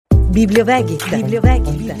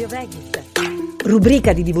Biblioveg.It.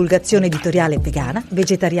 Rubrica di divulgazione editoriale vegana,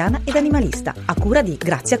 vegetariana ed animalista, a cura di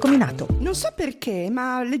Grazia Cominato. Non so perché,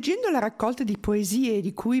 ma leggendo la raccolta di poesie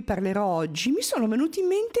di cui parlerò oggi, mi sono venuti in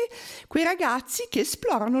mente quei ragazzi che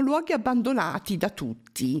esplorano luoghi abbandonati da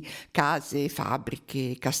tutti, case,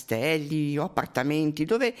 fabbriche, castelli o appartamenti,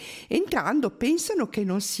 dove entrando pensano che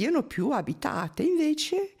non siano più abitate,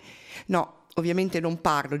 invece no. Ovviamente non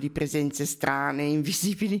parlo di presenze strane,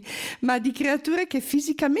 invisibili, ma di creature che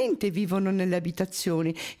fisicamente vivono nelle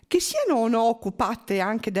abitazioni. Che siano o no occupate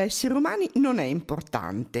anche da esseri umani non è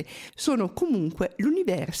importante. Sono comunque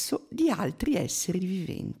l'universo di altri esseri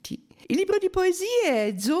viventi. Il libro di poesie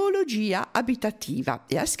è Zoologia Abitativa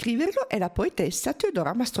e a scriverlo è la poetessa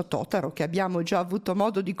Teodora Mastrototaro, che abbiamo già avuto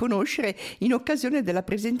modo di conoscere in occasione della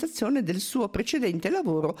presentazione del suo precedente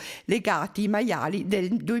lavoro Legati maiali del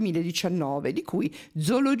 2019, di cui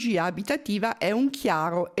Zoologia Abitativa è un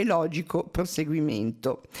chiaro e logico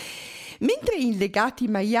proseguimento. Mentre in Legati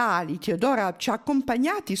maiali Teodora ci ha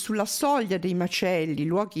accompagnati sulla soglia dei macelli,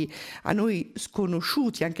 luoghi a noi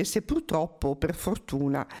sconosciuti, anche se purtroppo, per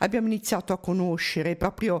fortuna, abbiamo iniziato a conoscere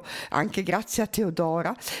proprio anche grazie a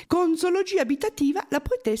Teodora, con Zoologia Abitativa la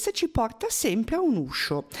poetessa ci porta sempre a un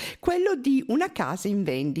uscio, quello di una casa in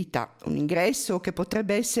vendita, un ingresso che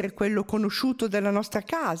potrebbe essere quello conosciuto della nostra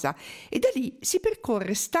casa, e da lì si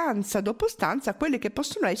percorre stanza dopo stanza quelle che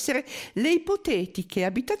possono essere le ipotetiche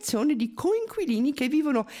abitazioni di coinquilini che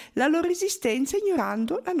vivono la loro esistenza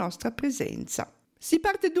ignorando la nostra presenza. Si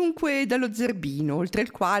parte dunque dallo zerbino, oltre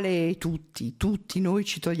il quale tutti noi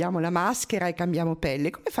ci togliamo la maschera e cambiamo pelle,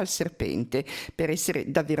 come fa il serpente, per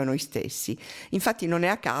essere davvero noi stessi. Infatti non è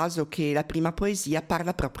a caso che la prima poesia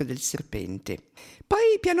parla proprio del serpente.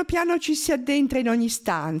 Poi piano piano ci si addentra in ogni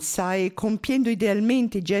stanza e, compiendo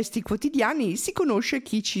idealmente i gesti quotidiani, si conosce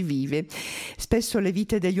chi ci vive. Spesso le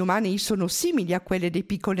vite degli umani sono simili a quelle dei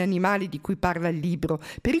piccoli animali di cui parla il libro,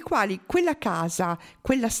 per i quali quella casa,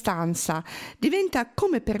 quella stanza, diventa,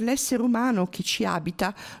 come per l'essere umano che ci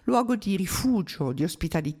abita, luogo di rifugio, di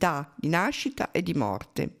ospitalità, di nascita e di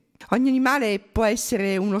morte. Ogni animale può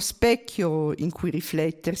essere uno specchio in cui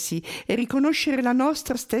riflettersi e riconoscere la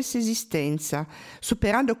nostra stessa esistenza,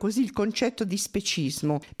 superando così il concetto di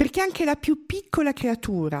specismo, perché anche la più piccola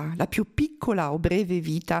creatura, la più piccola o breve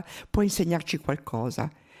vita può insegnarci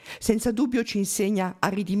qualcosa. Senza dubbio ci insegna a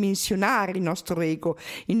ridimensionare il nostro ego,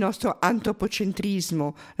 il nostro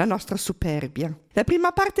antropocentrismo, la nostra superbia. La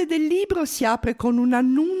prima parte del libro si apre con un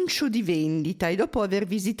annuncio di vendita e dopo aver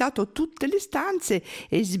visitato tutte le stanze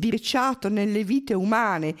e sbirciato nelle vite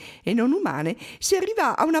umane e non umane, si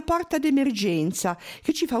arriva a una porta d'emergenza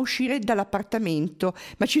che ci fa uscire dall'appartamento,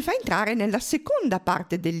 ma ci fa entrare nella seconda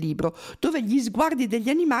parte del libro, dove gli sguardi degli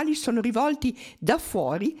animali sono rivolti da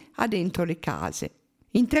fuori a dentro le case.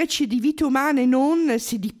 Intrecci di vite umane non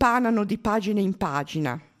si dipanano di pagina in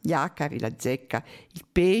pagina. Gli acari, la zecca, il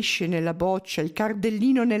pesce nella boccia, il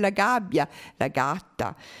cardellino nella gabbia, la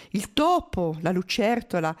gatta, il topo, la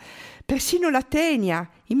lucertola, persino la tenia,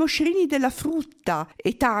 i moscerini della frutta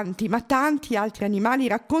e tanti, ma tanti altri animali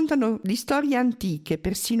raccontano di storie antiche,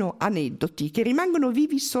 persino aneddoti, che rimangono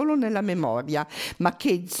vivi solo nella memoria, ma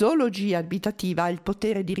che Zoologia Abitativa ha il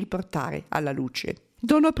potere di riportare alla luce.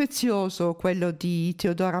 Dono prezioso quello di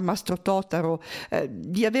Teodora Mastrototaro,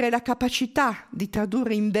 di avere la capacità di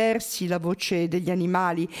tradurre in versi la voce degli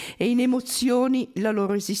animali e in emozioni la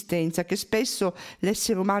loro esistenza, che spesso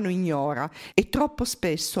l'essere umano ignora e troppo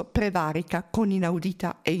spesso prevarica con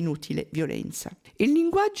inaudita e inutile violenza. Il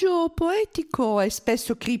linguaggio poetico è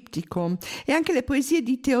spesso criptico e anche le poesie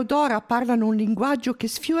di Teodora parlano un linguaggio che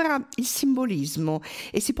sfiora il simbolismo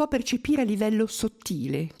e si può percepire a livello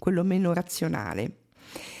sottile, quello meno razionale.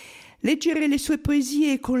 Leggere le sue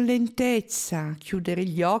poesie con lentezza, chiudere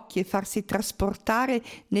gli occhi e farsi trasportare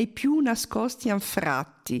nei più nascosti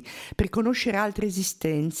anfratti per conoscere altre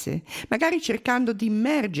esistenze, magari cercando di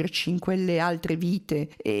immergerci in quelle altre vite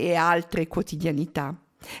e altre quotidianità.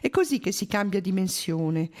 È così che si cambia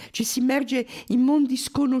dimensione, ci si immerge in mondi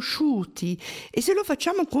sconosciuti e se lo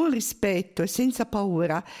facciamo con rispetto e senza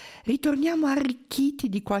paura, ritorniamo arricchiti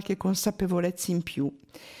di qualche consapevolezza in più.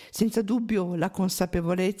 Senza dubbio la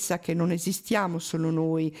consapevolezza che non esistiamo solo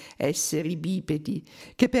noi, esseri bipedi,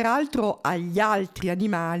 che peraltro agli altri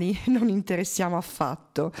animali non interessiamo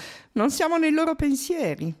affatto, non siamo nei loro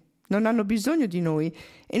pensieri, non hanno bisogno di noi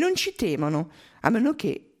e non ci temono, a meno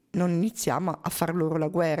che non iniziamo a far loro la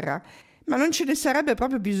guerra, ma non ce ne sarebbe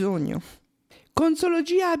proprio bisogno. Con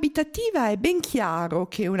Zoologia Abitativa è ben chiaro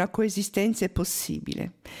che una coesistenza è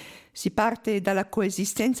possibile. Si parte dalla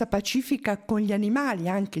coesistenza pacifica con gli animali,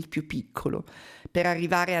 anche il più piccolo, per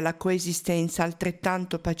arrivare alla coesistenza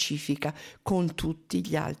altrettanto pacifica con tutti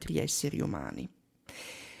gli altri esseri umani.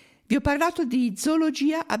 Vi ho parlato di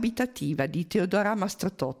Zoologia Abitativa di Teodora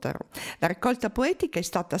Mastrototaro. La raccolta poetica è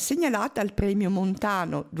stata segnalata al Premio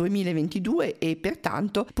Montano 2022 e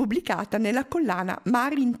pertanto pubblicata nella collana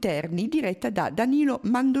Mari Interni diretta da Danilo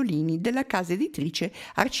Mandolini della casa editrice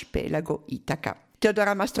Arcipelago Itaca.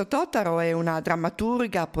 Teodora Mastrototaro è una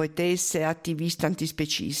drammaturga, poetessa e attivista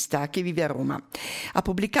antispecista che vive a Roma. Ha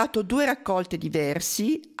pubblicato 2 raccolte di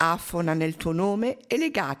versi, Afona nel tuo nome e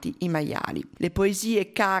Legati i maiali. Le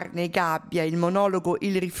poesie Carne e gabbia, il monologo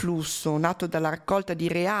Il riflusso, nato dalla raccolta di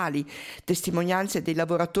reali testimonianze dei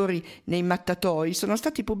lavoratori nei mattatoi, sono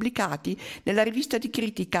stati pubblicati nella rivista di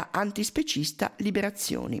critica antispecista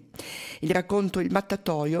Liberazioni. Il racconto Il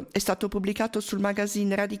mattatoio è stato pubblicato sul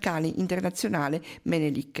magazine radicale internazionale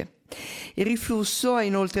Menelik. Il riflusso è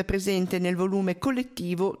inoltre presente nel volume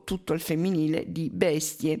collettivo Tutto al femminile di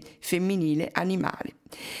Bestie, femminile animale.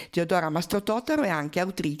 Teodora Mastrototaro è anche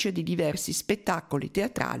autrice di diversi spettacoli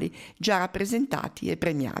teatrali già rappresentati e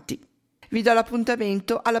premiati. Vi do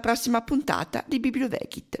l'appuntamento alla prossima puntata di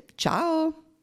Biblioveg.It. Ciao!